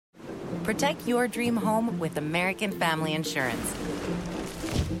Protect your dream home with American Family Insurance.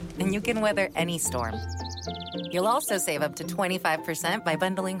 And you can weather any storm. You'll also save up to 25% by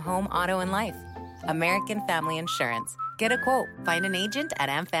bundling home, auto, and life. American Family Insurance. Get a quote. Find an agent at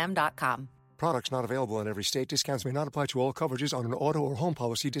amfam.com. Products not available in every state. Discounts may not apply to all coverages on an auto or home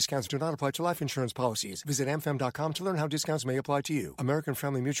policy. Discounts do not apply to life insurance policies. Visit amfam.com to learn how discounts may apply to you. American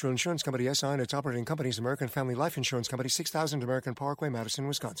Family Mutual Insurance Company, SI, and its operating companies, American Family Life Insurance Company, 6000 American Parkway, Madison,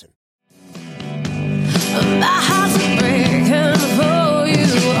 Wisconsin. My heart's breaking for you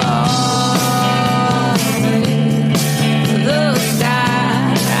all. The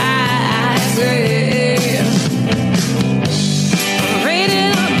sky's gray.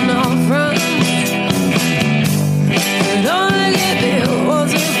 Raining on all fronts. It only get me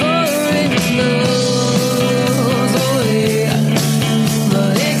once before it blows away.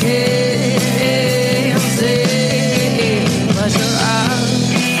 But it can't say much around.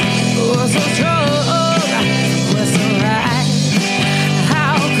 Was so strong.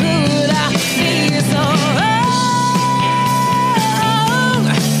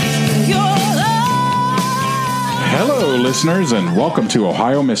 Hello, listeners, and welcome to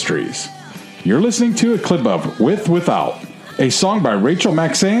Ohio Mysteries. You're listening to a clip of With Without, a song by Rachel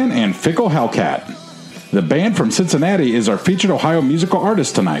Maxan and Fickle Hellcat. The band from Cincinnati is our featured Ohio musical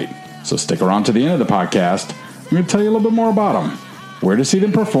artist tonight, so stick around to the end of the podcast. I'm going to tell you a little bit more about them, where to see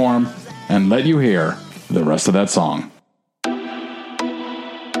them perform, and let you hear the rest of that song.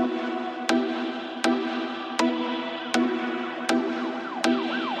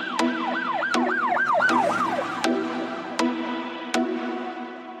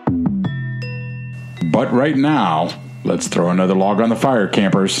 But right now, let's throw another log on the fire,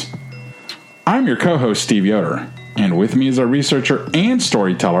 campers. I'm your co-host, Steve Yoder, and with me is our researcher and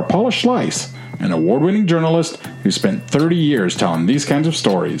storyteller, Paula Schleiss, an award-winning journalist who spent 30 years telling these kinds of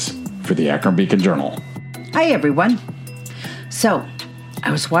stories for the Akron Beacon Journal. Hi, everyone. So,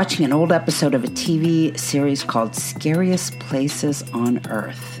 I was watching an old episode of a TV series called Scariest Places on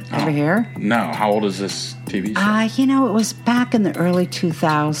Earth. Ever hear? No. How old is this TV show? It was back in the early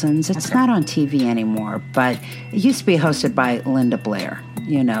 2000s. It's not on TV anymore, but it used to be hosted by Linda Blair.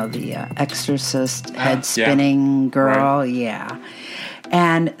 You know, the exorcist, head-spinning girl. Right. Yeah.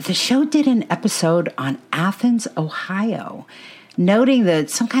 And the show did an episode on Athens, Ohio, noting that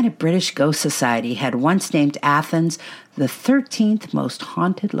some kind of British ghost society had once named Athens the 13th most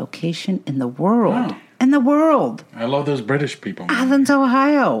haunted location in the world. Wow. In the world. I love those British people. Athens,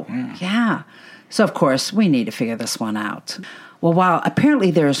 Ohio. Yeah. So, of course, we need to figure this one out. Well, while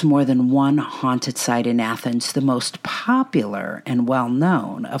apparently there's more than one haunted site in Athens, the most popular and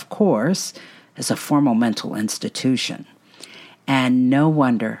well-known, of course, is a formal mental institution. And no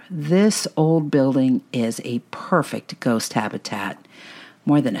wonder, this old building is a perfect ghost habitat.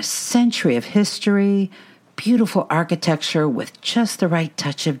 More than a century of history, beautiful architecture with just the right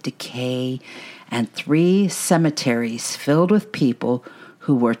touch of decay, and 3 cemeteries filled with people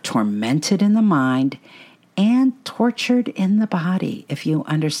who were tormented in the mind and tortured in the body, if you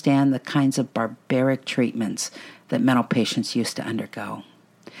understand the kinds of barbaric treatments that mental patients used to undergo.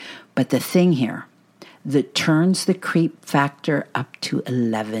 But the thing here that turns the creep factor up to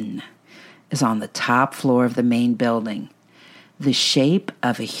 11 is on the top floor of the main building. The shape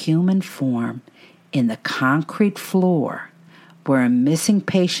of a human form in the concrete floor where a missing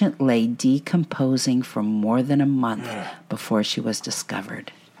patient lay decomposing for more than a month before she was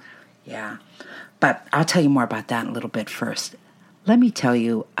discovered. Yeah, but I'll tell you more about that in a little bit first. Let me tell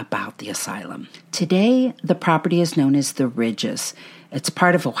you about the asylum. Today, the property is known as The Ridges. It's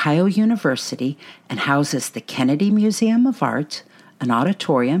part of Ohio University and houses the Kennedy Museum of Art, an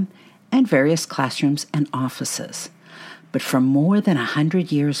auditorium, and various classrooms and offices. But for more than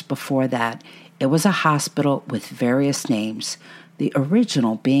 100 years before that, it was a hospital with various names, the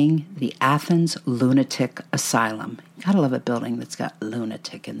original being the Athens Lunatic Asylum. Gotta love a building that's got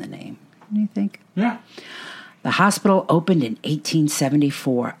lunatic in the name. What do you think? Yeah. The hospital opened in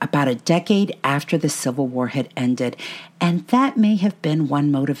 1874, about a decade after the Civil War had ended, and that may have been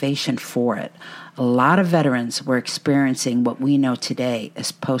one motivation for it. A lot of veterans were experiencing what we know today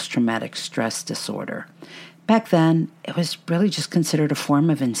as post-traumatic stress disorder. Back then, it was really just considered a form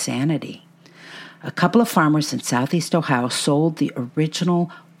of insanity. A couple of farmers in southeast Ohio sold the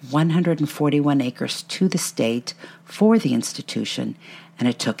original 141 acres to the state for the institution, and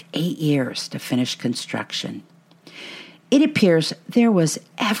it took 8 years to finish construction. It appears there was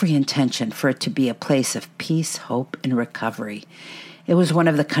every intention for it to be a place of peace, hope, and recovery. It was one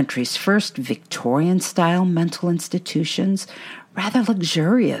of the country's first Victorian-style mental institutions, rather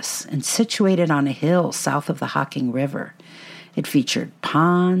luxurious and situated on a hill south of the Hocking River. It featured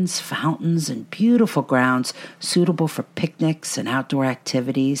ponds, fountains, and beautiful grounds suitable for picnics and outdoor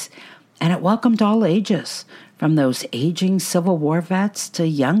activities, and it welcomed all ages, from those aging Civil War vets to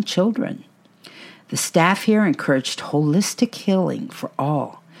young children. The staff here encouraged holistic healing for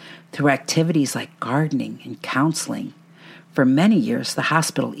all through activities like gardening and counseling. For many years, the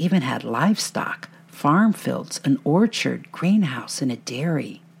hospital even had livestock, farm fields, an orchard, greenhouse, and a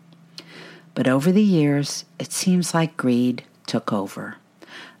dairy. But over the years, it seems like greed took over.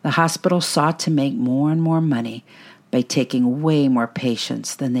 The hospital sought to make more and more money by taking way more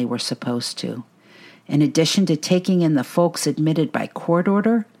patients than they were supposed to. In addition to taking in the folks admitted by court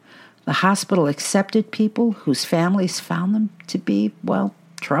order, the hospital accepted people whose families found them to be, well,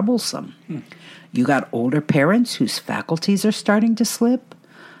 troublesome. You got older parents whose faculties are starting to slip,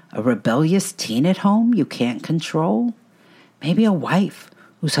 a rebellious teen at home you can't control, maybe a wife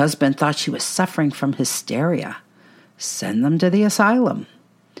whose husband thought she was suffering from hysteria. Send them to the asylum.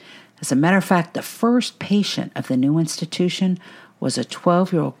 As a matter of fact, the first patient of the new institution was a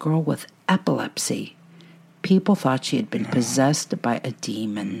 12-year-old girl with epilepsy. People thought she had been possessed by a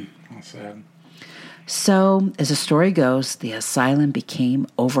demon. That's sad. So, as the story goes, the asylum became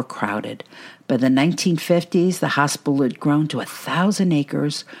overcrowded. By the 1950s, the hospital had grown to 1,000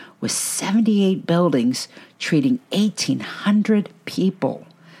 acres with 78 buildings treating 1,800 people.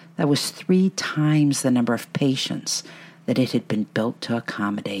 That was 3 times the number of patients that it had been built to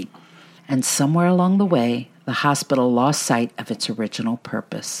accommodate. And somewhere along the way, the hospital lost sight of its original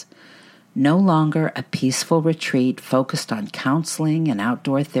purpose. No longer a peaceful retreat focused on counseling and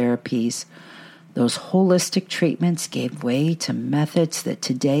outdoor therapies, those holistic treatments gave way to methods that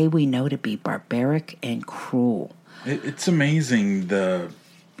today we know to be barbaric and cruel. It's amazing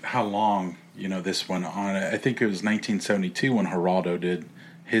how long this went on. I think it was 1972 when Geraldo did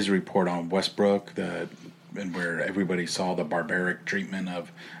his report on Westbrook, and where everybody saw the barbaric treatment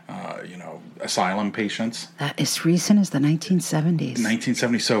of asylum patients. That is recent as the 1970s.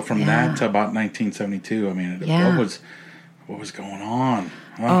 1970. So from that to about 1972, I mean, what was going on?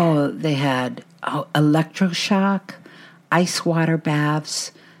 They had electroshock, ice water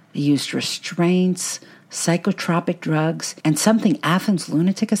baths. They used restraints, psychotropic drugs, and something Athens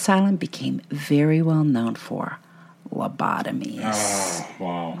Lunatic Asylum became very well known for, lobotomies. Oh,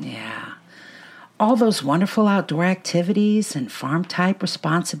 wow. Yeah. All those wonderful outdoor activities and farm-type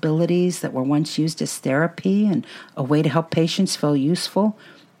responsibilities that were once used as therapy and a way to help patients feel useful,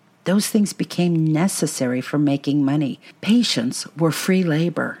 those things became necessary for making money. Patients were free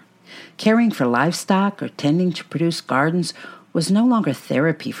labor. Caring for livestock or tending to produce gardens was no longer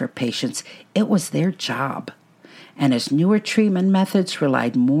therapy for patients. It was their job. And as newer treatment methods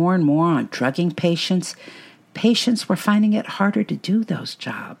relied more and more on drugging patients, patients were finding it harder to do those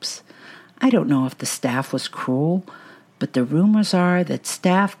jobs. I don't know if the staff was cruel, but the rumors are that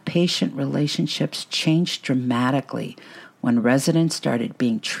staff-patient relationships changed dramatically when residents started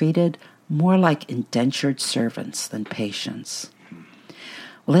being treated more like indentured servants than patients.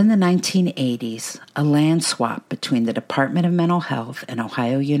 Well, in the 1980s, a land swap between the Department of Mental Health and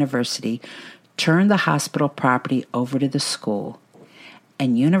Ohio University turned the hospital property over to the school,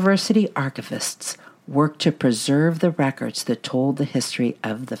 and university archivists worked to preserve the records that told the history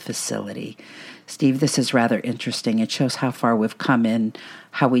of the facility. Steve, this is rather interesting. It shows how far we've come in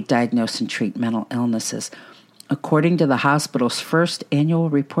how we diagnose and treat mental illnesses. According to the hospital's first annual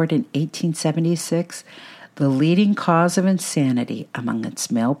report in 1876, the leading cause of insanity among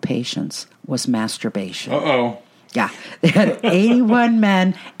its male patients was masturbation. Uh-oh. Yeah. They had 81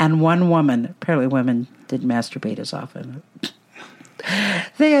 men and 1 woman. Apparently women didn't masturbate as often.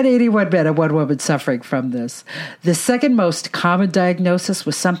 They had 81 men and 1 woman suffering from this. The second most common diagnosis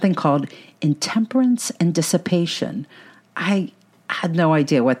was something called intemperance and dissipation. I had no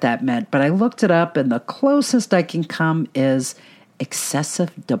idea what that meant, but I looked it up, and the closest I can come is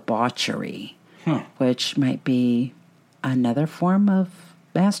excessive debauchery, which might be another form of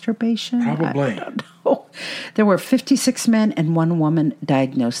masturbation. Probably. I don't know. There were 56 men and 1 woman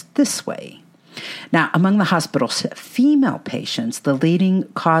diagnosed this way. Now, among the hospital's female patients, the leading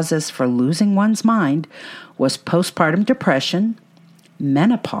causes for losing one's mind was postpartum depression,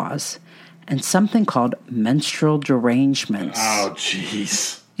 menopause, and something called menstrual derangements. Oh,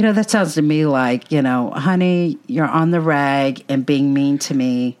 jeez. That sounds to me like, honey, you're on the rag and being mean to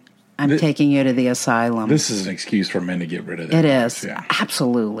me. I'm taking you to the asylum. This is an excuse for men to get rid of their It wives. is. Yeah.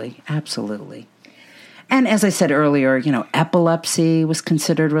 Absolutely. Absolutely. And as I said earlier, epilepsy was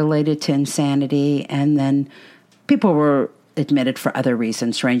considered related to insanity, and then people were admitted for other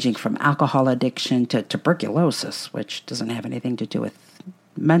reasons, ranging from alcohol addiction to tuberculosis, which doesn't have anything to do with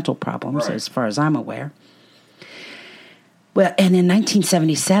mental problems, as far as I'm aware. Well, and in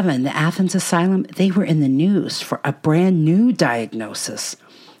 1977, the Athens Asylum, they were in the news for a brand new diagnosis.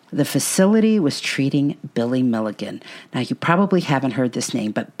 The facility was treating Billy Milligan. Now, you probably haven't heard this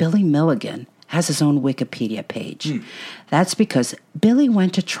name, but Billy Milligan has his own Wikipedia page. That's because Billy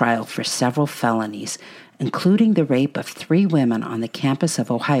went to trial for several felonies, including the rape of 3 women on the campus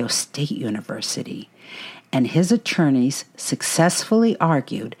of Ohio State University. And his attorneys successfully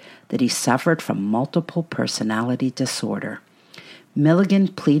argued that he suffered from multiple personality disorder. Milligan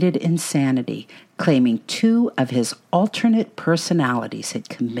pleaded insanity, claiming 2 of his alternate personalities had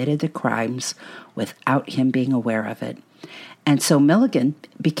committed the crimes without him being aware of it. And so Milligan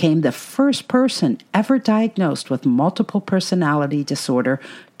became the first person ever diagnosed with multiple personality disorder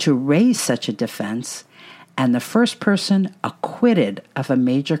to raise such a defense, and the first person acquitted of a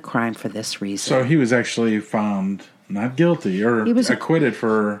major crime for this reason. So he was actually found not guilty or acquitted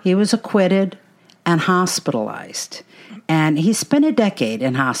for... He was acquitted and hospitalized. And he spent a decade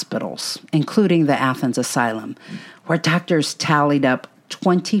in hospitals, including the Athens Asylum, where doctors tallied up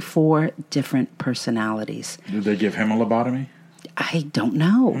 24 different personalities. Did they give him a lobotomy? I don't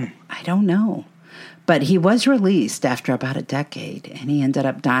know. But he was released after about a decade, and he ended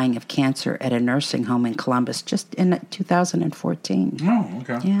up dying of cancer at a nursing home in Columbus just in 2014. Oh,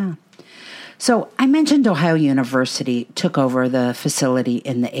 okay. Yeah. So I mentioned Ohio University took over the facility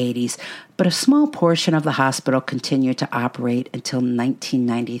in the 80s, but a small portion of the hospital continued to operate until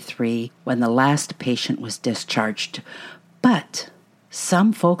 1993 when the last patient was discharged. But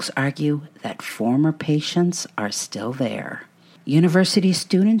some folks argue that former patients are still there. University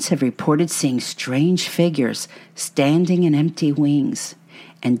students have reported seeing strange figures standing in empty wings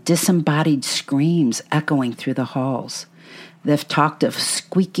and disembodied screams echoing through the halls. They've talked of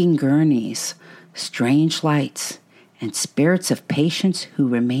squeaking gurneys, strange lights, and spirits of patients who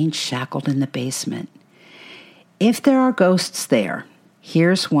remain shackled in the basement. If there are ghosts there,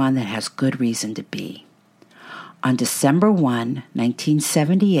 here's one that has good reason to be. On December 1,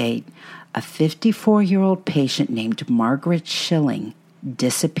 1978, a 54-year-old patient named Margaret Schilling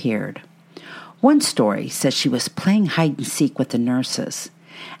disappeared. One story says she was playing hide-and-seek with the nurses,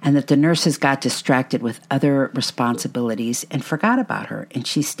 and that the nurses got distracted with other responsibilities and forgot about her, and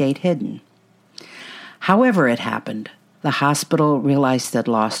she stayed hidden. However it happened, the hospital realized they'd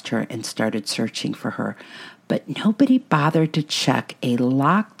lost her and started searching for her, but nobody bothered to check a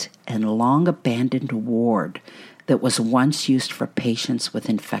locked and long-abandoned ward that was once used for patients with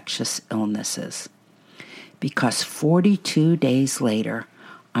infectious illnesses. Because 42 days later,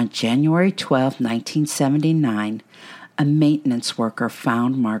 on January 12, 1979, a maintenance worker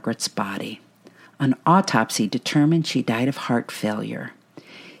found Margaret's body. An autopsy determined she died of heart failure.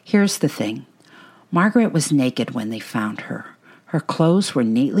 Here's the thing. Margaret was naked when they found her. Her clothes were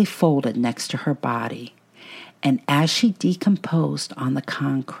neatly folded next to her body. And as she decomposed on the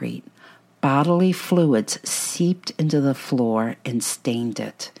concrete, bodily fluids seeped into the floor and stained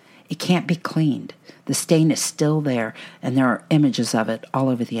it. It can't be cleaned. The stain is still there, and there are images of it all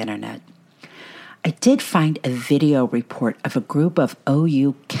over the internet. I did find a video report of a group of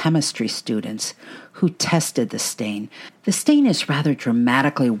OU chemistry students who tested the stain. The stain is rather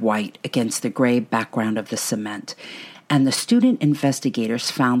dramatically white against the gray background of the cement, and the student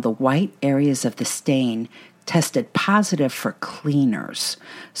investigators found the white areas of the stain tested positive for cleaners.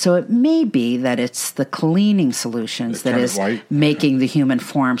 So it may be that it's the cleaning solutions that is making the human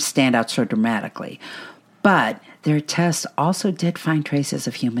form stand out so dramatically. But their tests also did find traces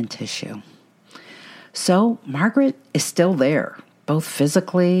of human tissue. So Margaret is still there, both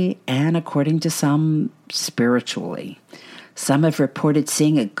physically and, according to some, spiritually. Some have reported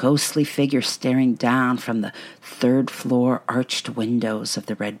seeing a ghostly figure staring down from the third-floor arched windows of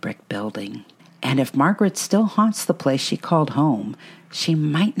the red brick building. And if Margaret still haunts the place she called home, she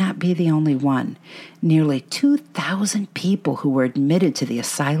might not be the only one. Nearly 2,000 people who were admitted to the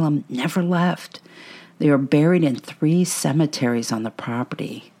asylum never left. They were buried in 3 cemeteries on the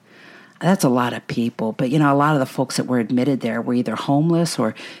property. That's a lot of people, but, a lot of the folks that were admitted there were either homeless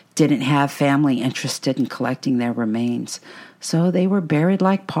or didn't have family interested in collecting their remains. So they were buried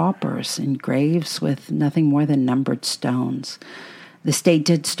like paupers in graves with nothing more than numbered stones. The state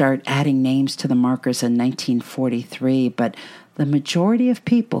did start adding names to the markers in 1943, but the majority of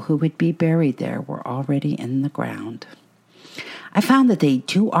people who would be buried there were already in the ground. I found that they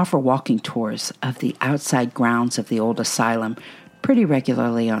do offer walking tours of the outside grounds of the old asylum pretty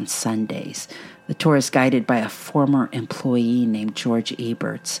regularly on Sundays. The tour is guided by a former employee named George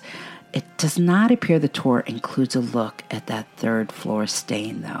Eberts. It does not appear the tour includes a look at that third-floor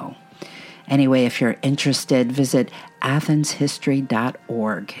stain, though. Anyway, if you're interested, visit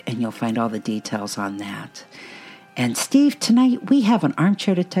athenshistory.org, and you'll find all the details on that. And Steve, tonight we have an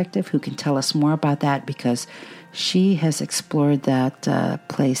armchair detective who can tell us more about that because she has explored that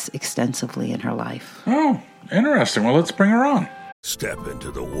place extensively in her life. Oh, interesting. Well, let's bring her on. Step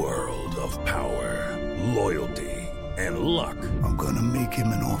into the world of power, loyalty, and luck. I'm gonna make him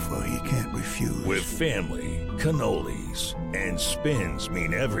an offer he can't refuse. With family, cannolis, and spins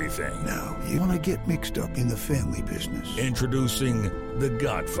mean everything. Now, you wanna get mixed up in the family business. Introducing The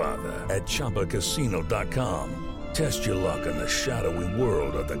Godfather at ChumbaCasino.com. Test your luck in the shadowy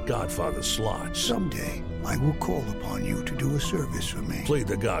world of The Godfather slot. Someday, I will call upon you to do a service for me. Play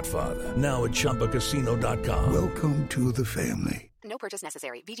The Godfather now at ChumbaCasino.com. Welcome to the family. No purchase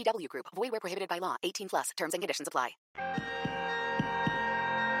necessary. VGW Group. Void where prohibited by law. 18 plus. Terms and conditions apply.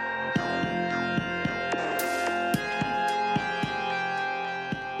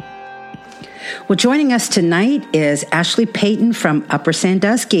 Well, joining us tonight is Ashley Payton from Upper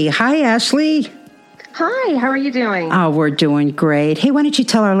Sandusky. Hi, Ashley. Hi, how are you doing? Oh, we're doing great. Hey, why don't you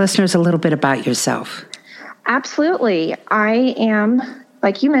tell our listeners a little bit about yourself? Absolutely. I am,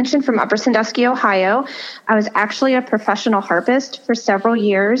 like you mentioned, from Upper Sandusky, Ohio. I was actually a professional harpist for several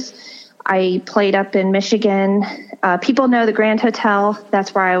years. I played up in Michigan. People know the Grand Hotel.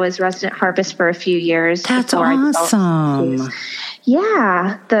 That's where I was resident harpist for a few years. That's awesome.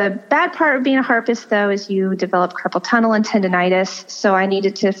 Yeah. The bad part of being a harpist, though, is you develop carpal tunnel and tendonitis. So I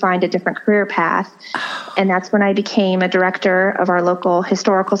needed to find a different career path. And that's when I became a director of our local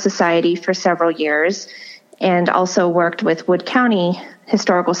historical society for several years, and also worked with Wood County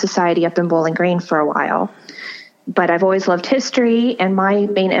Historical Society up in Bowling Green for a while. But I've always loved history, and my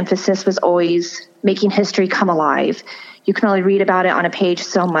main emphasis was always making history come alive. You can only read about it on a page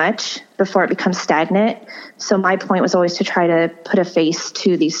so much before it becomes stagnant. So my point was always to try to put a face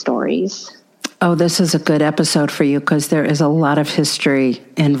to these stories. Oh, this is a good episode for you because there is a lot of history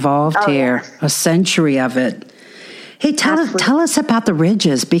involved here, a century of it. Hey, tell us about the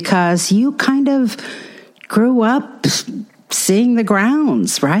Ridges, because you kind of grew up seeing the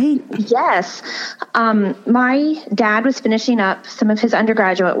grounds, right? Yes. My dad was finishing up some of his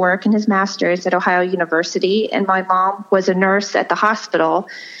undergraduate work and his master's at Ohio University, and my mom was a nurse at the hospital.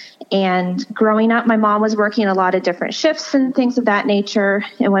 And growing up, my mom was working a lot of different shifts and things of that nature.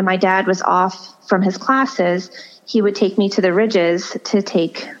 And when my dad was off from his classes, he would take me to the Ridges to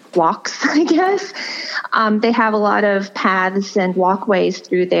take walks, I guess. They have a lot of paths and walkways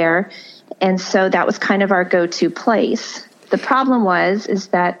through there. And so that was kind of our go-to place. The problem is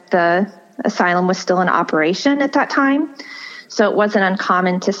that the asylum was still in operation at that time. So it wasn't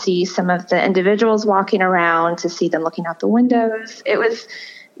uncommon to see some of the individuals walking around, to see them looking out the windows. It was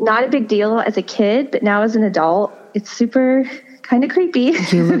not a big deal as a kid, but now as an adult, it's super kind of creepy.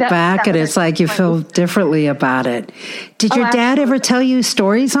 You look back and it's like you feel differently about it. Did your dad ever tell you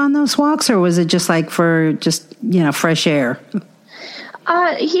stories on those walks, or was it just like for fresh air?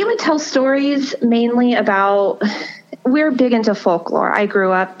 He would tell stories mainly about, we're big into folklore. I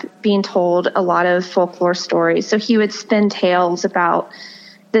grew up being told a lot of folklore stories. So he would spin tales about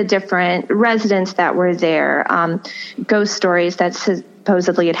the different residents that were there, ghost stories that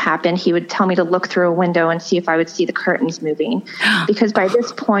supposedly had happened. He would tell me to look through a window and see if I would see the curtains moving. Because by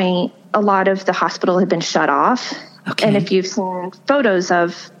this point, a lot of the hospital had been shut off. Okay. And if you've seen photos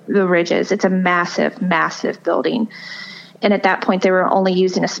of the Ridges, it's a massive, massive building. And at that point, they were only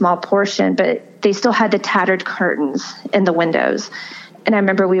using a small portion, but they still had the tattered curtains in the windows. And I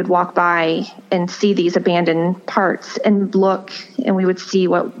remember we would walk by and see these abandoned parts and look, and we would see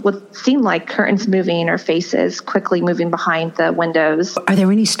what would seem like curtains moving or faces quickly moving behind the windows. Are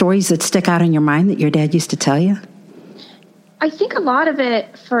there any stories that stick out in your mind that your dad used to tell you? I think a lot of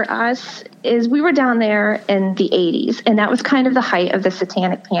it for us is we were down there in the 80s, and that was kind of the height of the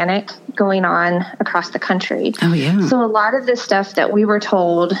satanic panic going on across the country. Oh, yeah. So a lot of this stuff that we were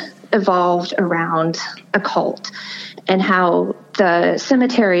told evolved around a cult, and how the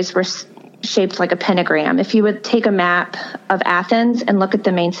cemeteries were shaped like a pentagram. If you would take a map of Athens and look at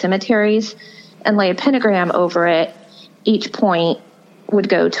the main cemeteries and lay a pentagram over it, each point would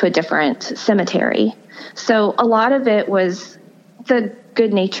go to a different cemetery. So a lot of it was the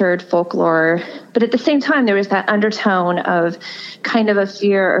good-natured folklore, but at the same time, there was that undertone of kind of a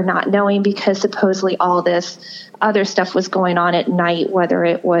fear or not knowing, because supposedly all this other stuff was going on at night, whether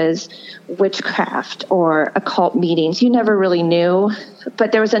it was witchcraft or occult meetings. You never really knew,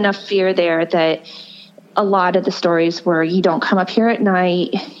 but there was enough fear there that a lot of the stories were, you don't come up here at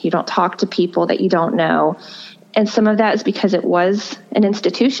night, you don't talk to people that you don't know. And some of that is because it was an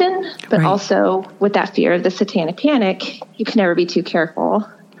institution, but right. Also with that fear of the satanic panic, you can never be too careful.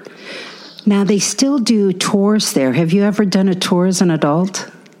 Now, they still do tours there. Have you ever done a tour as an adult?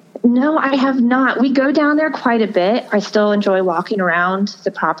 No, I have not. We go down there quite a bit. I still enjoy walking around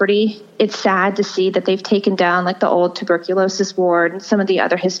the property. It's sad to see that they've taken down like the old tuberculosis ward and some of the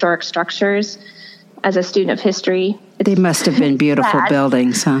other historic structures. As a student of history, they must have been beautiful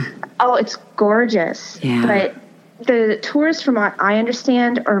buildings, huh? Oh, it's gorgeous. Yeah. But the tours, from what I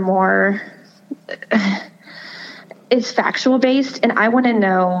understand, are more, it's factual based. And I want to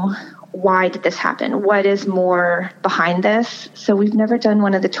know, why did this happen? What is more behind this? So we've never done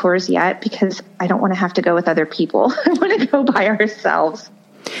one of the tours yet because I don't want to have to go with other people. I want to go by ourselves.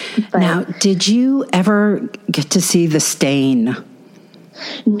 But now, did you ever get to see the stain?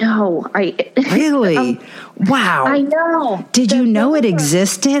 No, Really? Wow. I know. Did you know it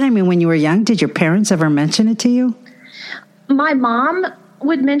existed? I mean, when you were young, did your parents ever mention it to you? My mom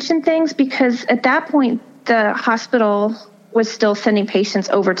would mention things because at that point, the hospital was still sending patients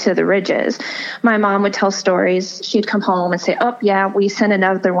over to the ridges. My mom would tell stories. She'd come home and say, oh, yeah, we sent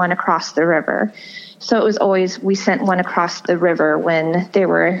another one across the river. So it was always, we sent one across the river when they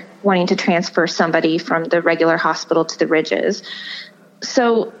were wanting to transfer somebody from the regular hospital to the ridges.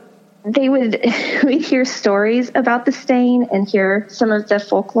 So we'd hear stories about the stain and hear some of the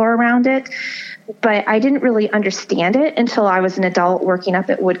folklore around it, but I didn't really understand it until I was an adult working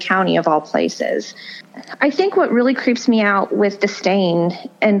up at Wood County, of all places. I think what really creeps me out with the stain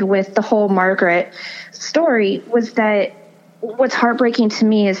and with the whole Margaret story was that what's heartbreaking to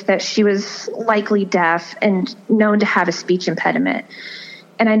me is that she was likely deaf and known to have a speech impediment.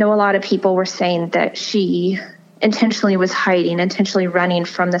 And I know a lot of people were saying that she intentionally was hiding, intentionally running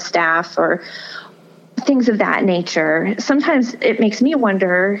from the staff or things of that nature. Sometimes it makes me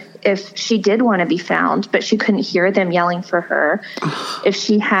wonder if she did want to be found, but she couldn't hear them yelling for her. If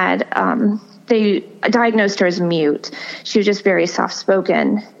she had, they diagnosed her as mute. She was just very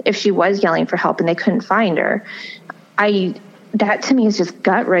soft-spoken. If she was yelling for help and they couldn't find her, that to me is just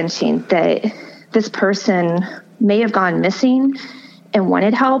gut-wrenching that this person may have gone missing and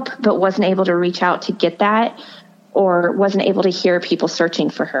wanted help, but wasn't able to reach out to get that, or wasn't able to hear people searching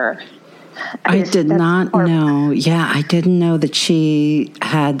for her. I did not know. Yeah, I didn't know that she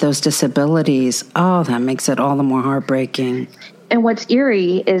had those disabilities. Oh, that makes it all the more heartbreaking. And what's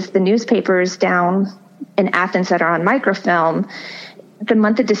eerie is the newspapers down in Athens that are on microfilm, the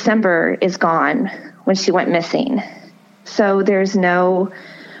month of December is gone when she went missing. So there's no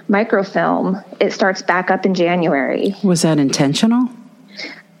microfilm. It starts back up in January. Was that intentional?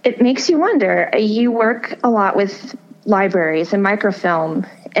 It makes you wonder. You work a lot with libraries and microfilm,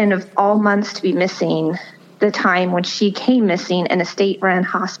 and of all months to be missing, the time when she came missing in a state-run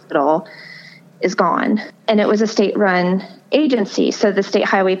hospital is gone. And it was a state-run agency, so the State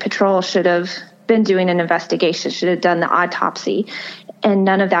Highway Patrol should have been doing an investigation, should have done the autopsy, and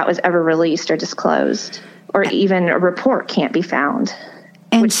none of that was ever released or disclosed, or even a report can't be found.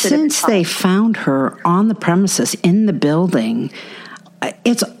 And since they found her on the premises in the building,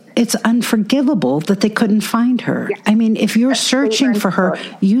 it's unforgivable that they couldn't find her. Yes. I mean, if you're searching for her,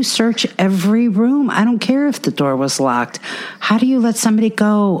 you search every room. I don't care if the door was locked. How do you let somebody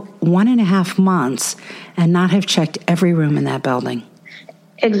go 1.5 months and not have checked every room in that building?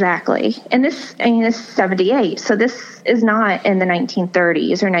 Exactly. And this is 78, so this is not in the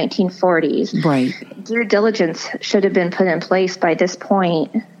 1930s or 1940s. Right. Due diligence should have been put in place by this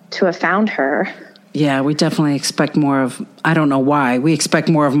point to have found her. Yeah, we definitely expect more of, I don't know why, we expect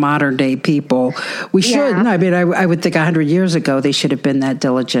more of modern day people. We should. Yeah. I mean, I would think 100 years ago they should have been that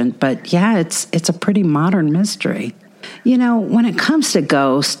diligent. But yeah, it's a pretty modern mystery. You know, when it comes to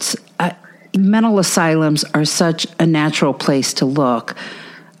ghosts, mental asylums are such a natural place to look.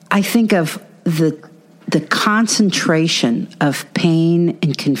 I think of the concentration of pain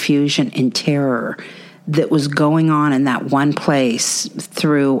and confusion and terror that was going on in that one place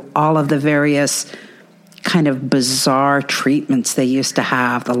through all of the various kind of bizarre treatments they used to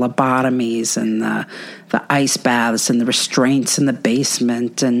have, the lobotomies and the ice baths and the restraints in the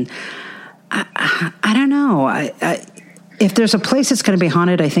basement. And I don't know. If there's a place that's going to be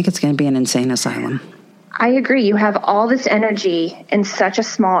haunted, I think it's going to be an insane asylum. I agree. You have all this energy in such a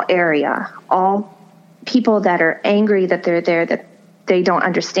small area, all people that are angry that they're there, that they don't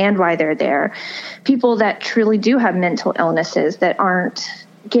understand why they're there, people that truly do have mental illnesses that aren't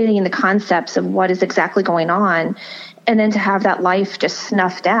getting the concepts of what is exactly going on, and then to have that life just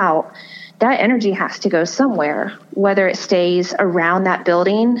snuffed out, that energy has to go somewhere. Whether it stays around that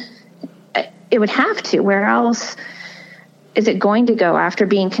building, it would have to. Where else is it going to go after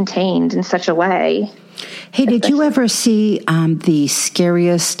being contained in such a way? Hey, did you ever see the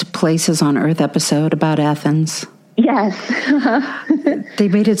Scariest Places on Earth episode about Athens? Yes. They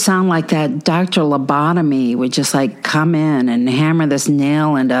made it sound like that Dr. Lobotomy would just like come in and hammer this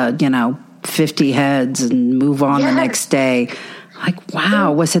nail into, 50 heads and move on the next day. Like,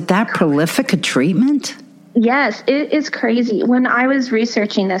 wow, was it that prolific a treatment? Yes, it is crazy. When I was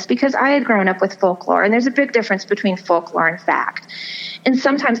researching this, because I had grown up with folklore, and there's a big difference between folklore and fact. And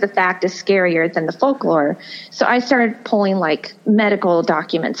sometimes the fact is scarier than the folklore. So I started pulling like medical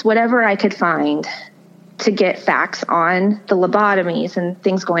documents, whatever I could find to get facts on the lobotomies and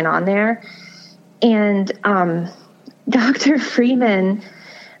things going on there. And Dr. Freeman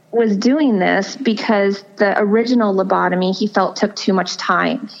was doing this because the original lobotomy he felt took too much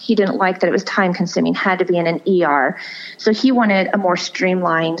time. He didn't like that it was time consuming, had to be in an ER. So he wanted a more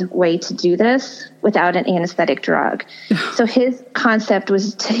streamlined way to do this without an anesthetic drug. So his concept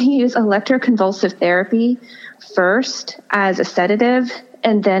was to use electroconvulsive therapy first as a sedative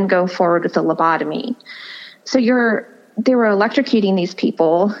and then go forward with the lobotomy. So they were electrocuting these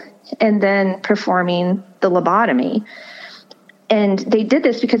people and then performing the lobotomy. And they did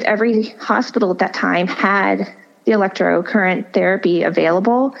this because every hospital at that time had the electrocurrent therapy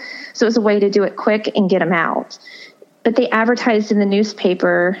available. So it was a way to do it quick and get them out. But they advertised in the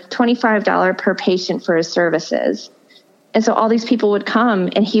newspaper $25 per patient for his services. And so all these people would come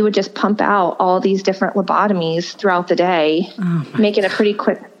and he would just pump out all these different lobotomies throughout the day, making a pretty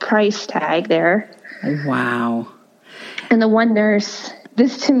quick price tag there. Wow. And the one nurse,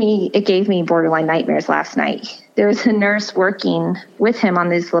 this to me, it gave me borderline nightmares last night. There was a nurse working with him on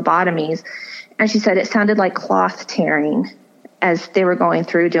these lobotomies, and she said it sounded like cloth tearing as they were going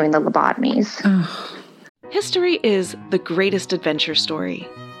through doing the lobotomies. History is the greatest adventure story.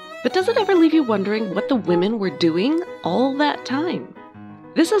 But does it ever leave you wondering what the women were doing all that time?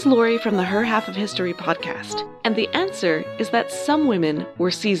 This is Lori from the Her Half of History podcast, and the answer is that some women were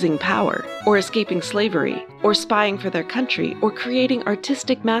seizing power, or escaping slavery, or spying for their country, or creating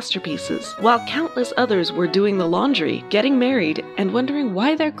artistic masterpieces, while countless others were doing the laundry, getting married, and wondering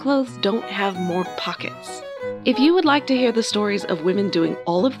why their clothes don't have more pockets. If you would like to hear the stories of women doing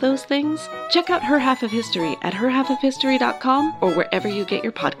all of those things, check out Her Half of History at herhalfofhistory.com or wherever you get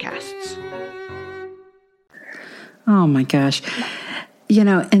your podcasts. Oh my gosh.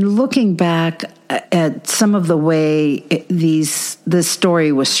 And looking back at some of the way this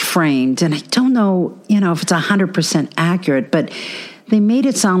story was framed, and I don't know, if it's 100% accurate, but they made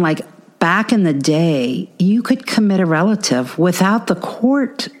it sound like back in the day, you could commit a relative without the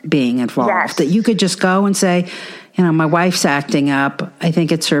court being involved. Yes. That you could just go and say, my wife's acting up. I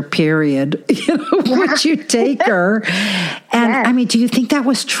think it's her period. Would you take her? And Yes. I mean, do you think that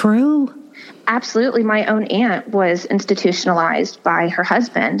was true? Absolutely. My own aunt was institutionalized by her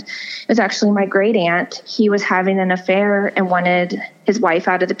husband. It was actually my great aunt. He was having an affair and wanted his wife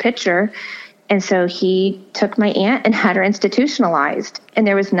out of the picture. And so he took my aunt and had her institutionalized. And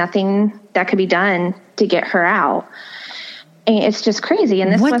there was nothing that could be done to get her out. And it's just crazy.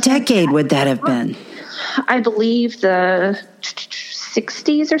 And this What decade would that have been? I believe the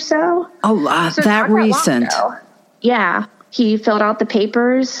 60s or so. Oh, So that not long recent. ago. Yeah. He filled out the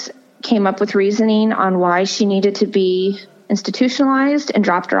papers, came up with reasoning on why she needed to be institutionalized, and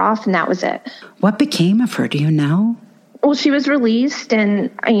dropped her off, and that was it. What became of her? Do you know? Well, she was released,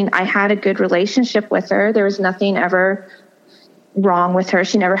 and I had a good relationship with her. There was nothing ever wrong with her.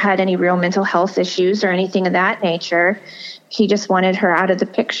 She never had any real mental health issues or anything of that nature. He just wanted her out of the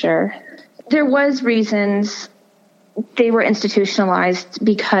picture. There was reasons they were institutionalized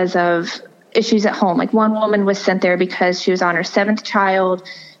because of issues at home. Like one woman was sent there because she was on her 7th child.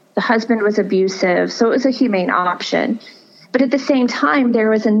 The husband was abusive, so it was a humane option. But at the same time, there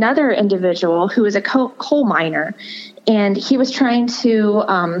was another individual who was a coal miner, and he was trying to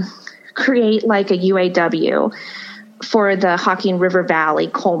create like a UAW for the Hocking River Valley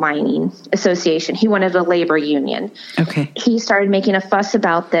Coal Mining Association. He wanted a labor union. Okay. He started making a fuss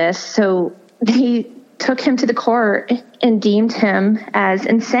about this, so they took him to the court and deemed him as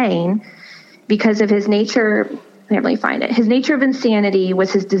insane because of his nature. Let me find it. His nature of insanity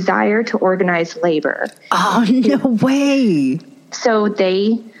was his desire to organize labor. Oh, no way. So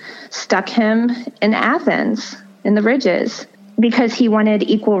they stuck him in Athens, in the ridges, because he wanted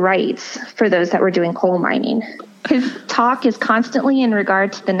equal rights for those that were doing coal mining. His talk is constantly in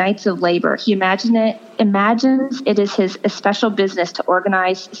regard to the Knights of Labor. He imagines it is his especial business to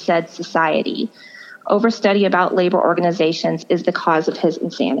organize said society. Overstudy about labor organizations is the cause of his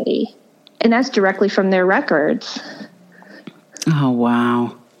insanity. And that's directly from their records. Oh,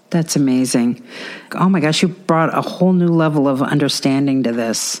 wow. That's amazing. Oh, my gosh, you brought a whole new level of understanding to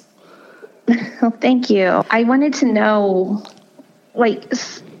this. Well, thank you. I wanted to know,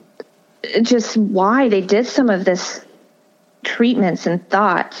 just why they did some of this treatments and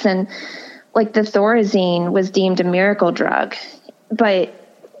thoughts. And like the Thorazine was deemed a miracle drug. But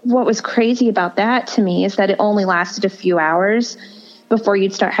what was crazy about that to me is that it only lasted a few hours before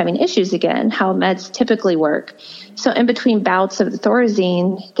you'd start having issues again, how meds typically work. So in between bouts of the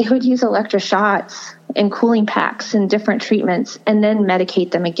Thorazine, they would use electroshots and cooling packs and different treatments and then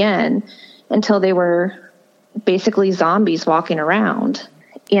medicate them again until they were basically zombies walking around.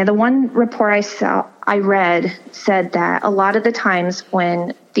 Yeah, the one report I read said that a lot of the times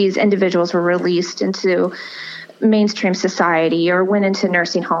when these individuals were released into mainstream society or went into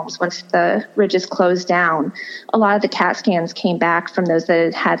nursing homes once the ridges closed down, a lot of the CAT scans came back from those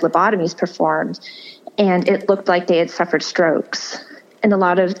that had lobotomies performed, and it looked like they had suffered strokes. And a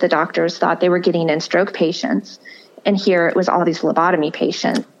lot of the doctors thought they were getting in stroke patients, and here it was all these lobotomy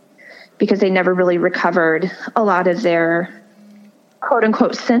patients because they never really recovered a lot of their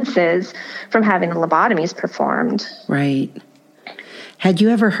quote-unquote senses from having the lobotomies performed. Right. Had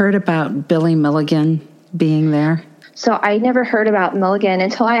you ever heard about Billy Milligan being there? So I never heard about Milligan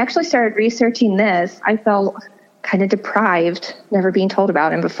until I actually started researching this. I felt kind of deprived, never being told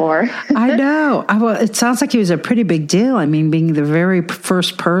about him before. I know. Well, it sounds like he was a pretty big deal. I mean, being the very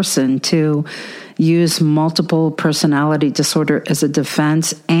first person to use multiple personality disorder as a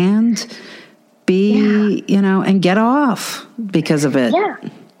defense and and get off because of it. Yeah.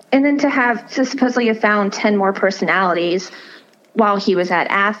 And then to supposedly have found 10 more personalities while he was at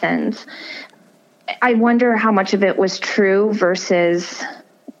Athens. I wonder how much of it was true versus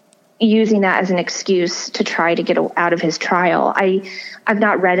using that as an excuse to try to get out of his trial. I've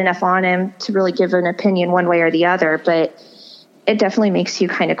not read enough on him to really give an opinion one way or the other, but it definitely makes you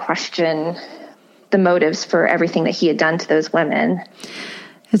kind of question the motives for everything that he had done to those women.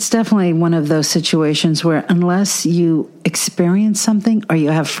 It's definitely one of those situations where unless you experience something or you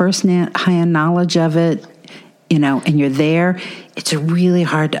have first-hand knowledge of it, and you're there, it's really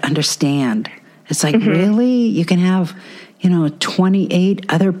hard to understand. It's like, really? You can have, 28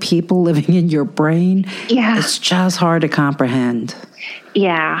 other people living in your brain? Yeah. It's just hard to comprehend.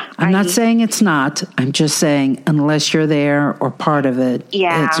 Yeah. I'm not saying it's not. I'm just saying unless you're there or part of it,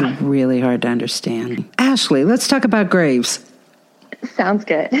 it's really hard to understand. Ashley, let's talk about graves. Sounds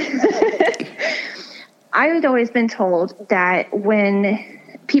good. I had always been told that when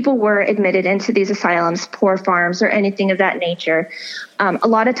people were admitted into these asylums, poor farms, or anything of that nature, a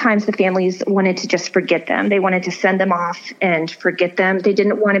lot of times the families wanted to just forget them. They wanted to send them off and forget them. They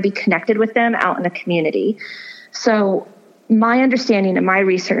didn't want to be connected with them out in the community. So my understanding and my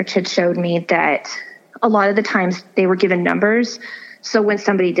research had showed me that a lot of the times they were given numbers. So when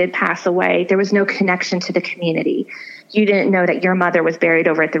somebody did pass away, there was no connection to the community. You didn't know that your mother was buried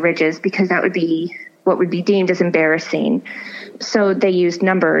over at the ridges because that would be what would be deemed as embarrassing. So they used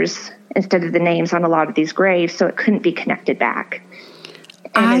numbers instead of the names on a lot of these graves, so it couldn't be connected back.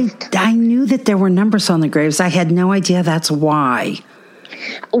 I knew that there were numbers on the graves. I had no idea that's why.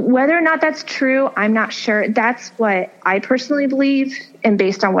 Whether or not that's true, I'm not sure. That's what I personally believe, and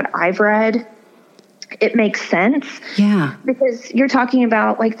based on what I've read, it makes sense. Yeah. Because you're talking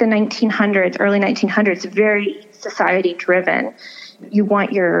about like the 1900s, early 1900s, very society driven. You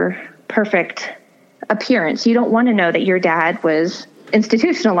want your perfect appearance. You don't want to know that your dad was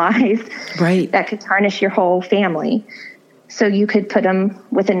institutionalized. Right. That could tarnish your whole family. So you could put them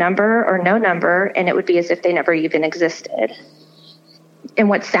with a number or no number, and it would be as if they never even existed. And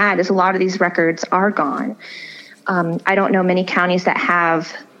what's sad is a lot of these records are gone. I don't know many counties that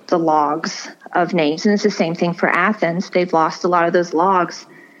have the logs of names. And it's the same thing for Athens. They've lost a lot of those logs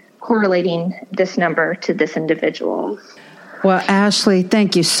correlating this number to this individual. Well, Ashley,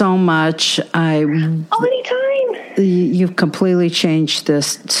 thank you so much. Anytime. You've completely changed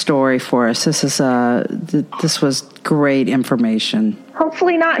this story for us. This was great information.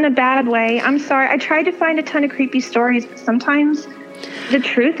 Hopefully not in a bad way. I'm sorry. I tried to find a ton of creepy stories, but sometimes the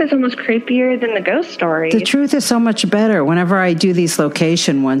truth is almost creepier than the ghost story. The truth is so much better. Whenever I do these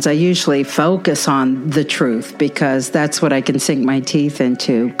location ones, I usually focus on the truth because that's what I can sink my teeth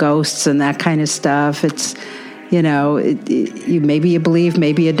into. Ghosts and that kind of stuff. It's, maybe you believe,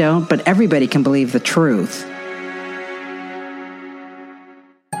 maybe you don't, but everybody can believe the truth.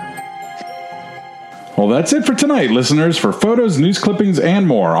 Well, that's it for tonight, listeners. For photos, news clippings, and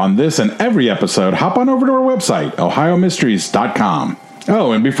more on this and every episode, hop on over to our website, ohiomysteries.com.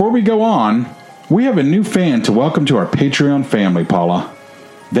 Oh, and before we go on, we have a new fan to welcome to our Patreon family, Paula.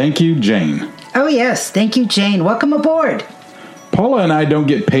 Thank you, Jane. Oh, yes. Thank you, Jane. Welcome aboard. Paula and I don't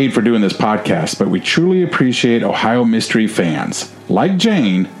get paid for doing this podcast, but we truly appreciate Ohio Mystery fans, like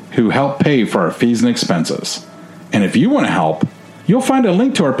Jane, who help pay for our fees and expenses. And if you want to help, You'll find a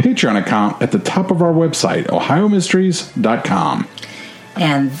link to our Patreon account at the top of our website, ohiomysteries.com.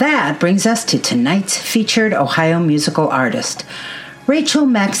 And that brings us to tonight's featured Ohio musical artist. Rachel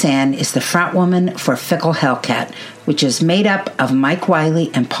Maxan is the frontwoman for Fickle Hellcat, which is made up of Mike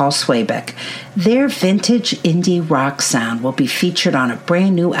Wiley and Paul Swabeck. Their vintage indie rock sound will be featured on a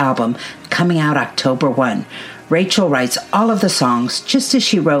brand new album coming out October 1. Rachel writes all of the songs just as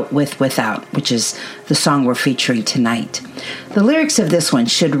she wrote With Without, which is the song we're featuring tonight. The lyrics of this one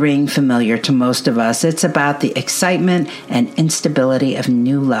should ring familiar to most of us. It's about the excitement and instability of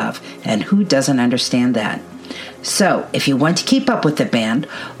new love, and who doesn't understand that? So, if you want to keep up with the band,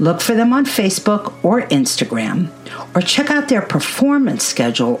 look for them on Facebook or Instagram, or check out their performance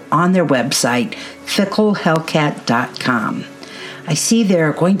schedule on their website, ficklehellcat.com. I see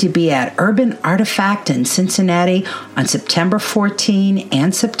they're going to be at Urban Artifact in Cincinnati on September 14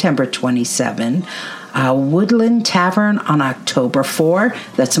 and September 27, Woodland Tavern on October 4.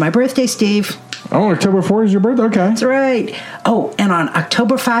 That's my birthday, Steve. Oh, October 4 is your birthday? Okay. That's right. Oh, and on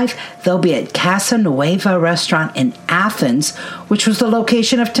October 5, they'll be at Casa Nueva Restaurant in Athens, which was the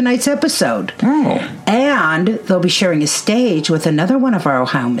location of tonight's episode. Oh. And they'll be sharing a stage with another one of our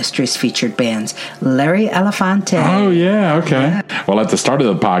Ohio Mysteries featured bands, Larry Elefante. Oh, yeah, okay. Yeah. Well, at the start of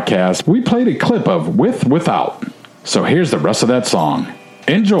the podcast, we played a clip of With Without. So here's the rest of that song.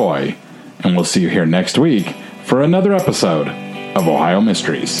 Enjoy, and we'll see you here next week for another episode of Ohio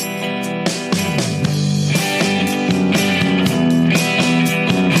Mysteries.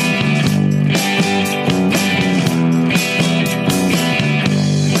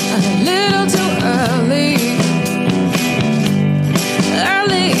 Nervous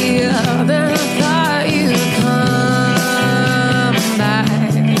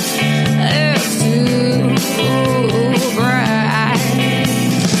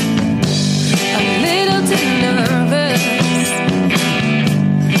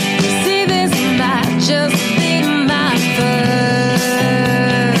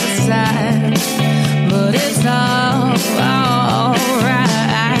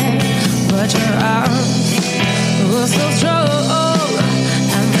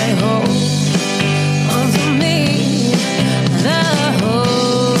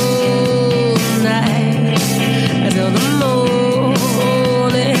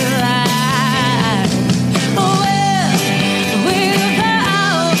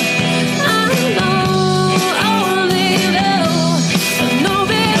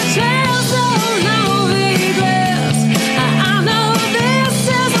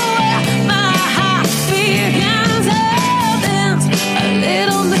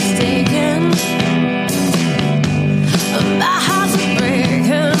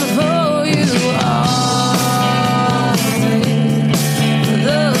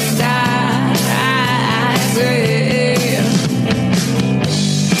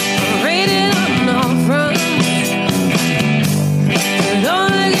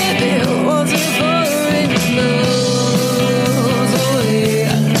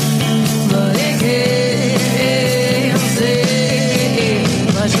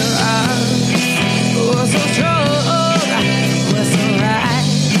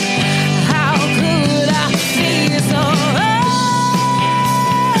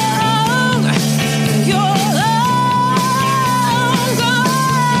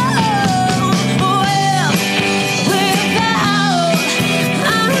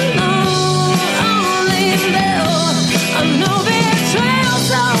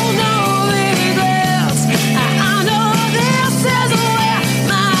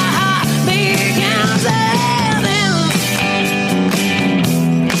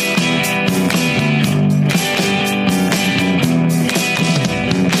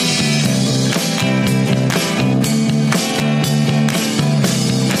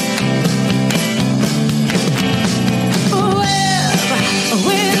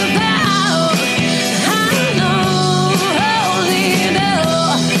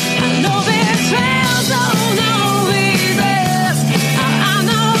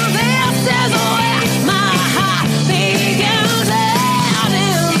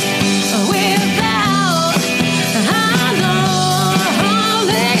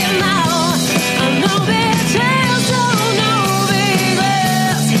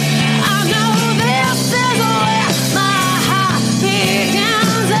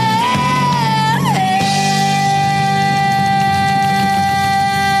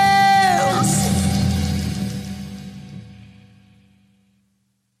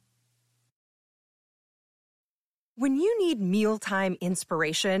When you need mealtime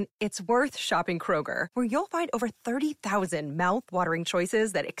inspiration, it's worth shopping Kroger, where you'll find over 30,000 mouth-watering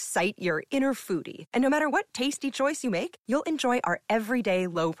choices that excite your inner foodie. And no matter what tasty choice you make, you'll enjoy our everyday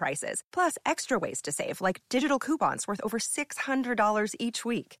low prices, plus extra ways to save, like digital coupons worth over $600 each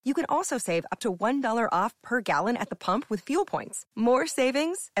week. You can also save up to $1 off per gallon at the pump with fuel points. More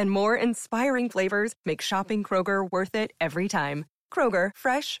savings and more inspiring flavors make shopping Kroger worth it every time. Kroger,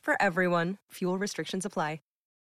 fresh for everyone. Fuel restrictions apply.